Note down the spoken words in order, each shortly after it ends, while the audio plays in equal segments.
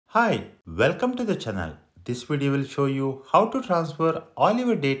Hi, welcome to the channel. This video will show you how to transfer all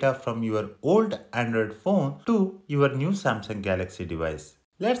your data from your old Android phone to your new Samsung Galaxy device.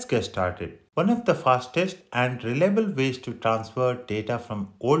 Let's get started. One of the fastest and reliable ways to transfer data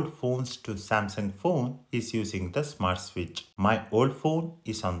from old phones to Samsung phone is using the Smart Switch. My old phone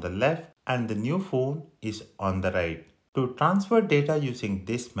is on the left and the new phone is on the right. To transfer data using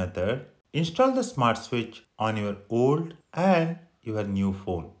this method, install the Smart Switch on your old and your new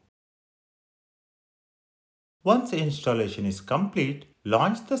phone. Once installation is complete,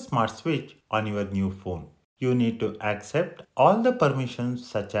 launch the Smart Switch on your new phone. You need to accept all the permissions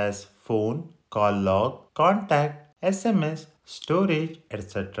such as phone, call log, contact, SMS, storage,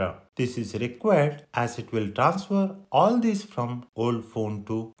 etc. This is required as it will transfer all these from old phone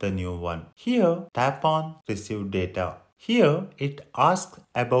to the new one. Here, tap on Receive Data. Here, it asks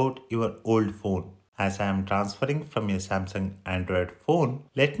about your old phone. As I am transferring from a Samsung Android phone,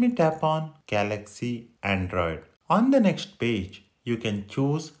 let me tap on Galaxy Android. On the next page, you can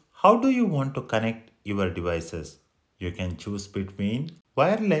choose how do you want to connect your devices. You can choose between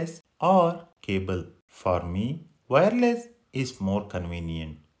wireless or cable. For me, wireless is more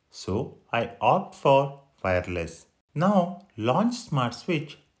convenient, so I opt for wireless. Now launch Smart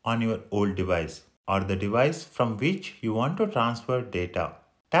Switch on your old device or the device from which you want to transfer data.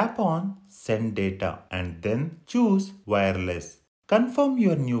 Tap on Send Data and then choose Wireless. Confirm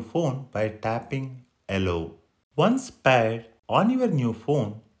your new phone by tapping Allow. Once paired on your new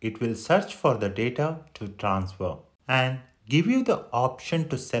phone, it will search for the data to transfer and give you the option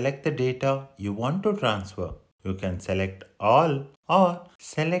to select the data you want to transfer. You can select all or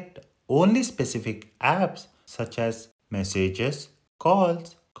select only specific apps such as messages,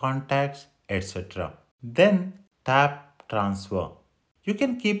 calls, contacts, etc. Then tap Transfer. You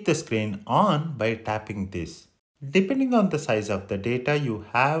can keep the screen on by tapping this. Depending on the size of the data you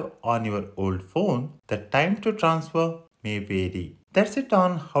have on your old phone, the time to transfer may vary. That's it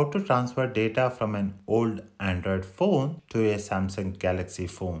on how to transfer data from an old Android phone to a Samsung Galaxy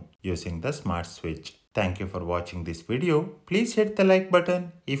phone using the Smart Switch. Thank you for watching this video. Please hit the like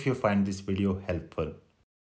button if you find this video helpful.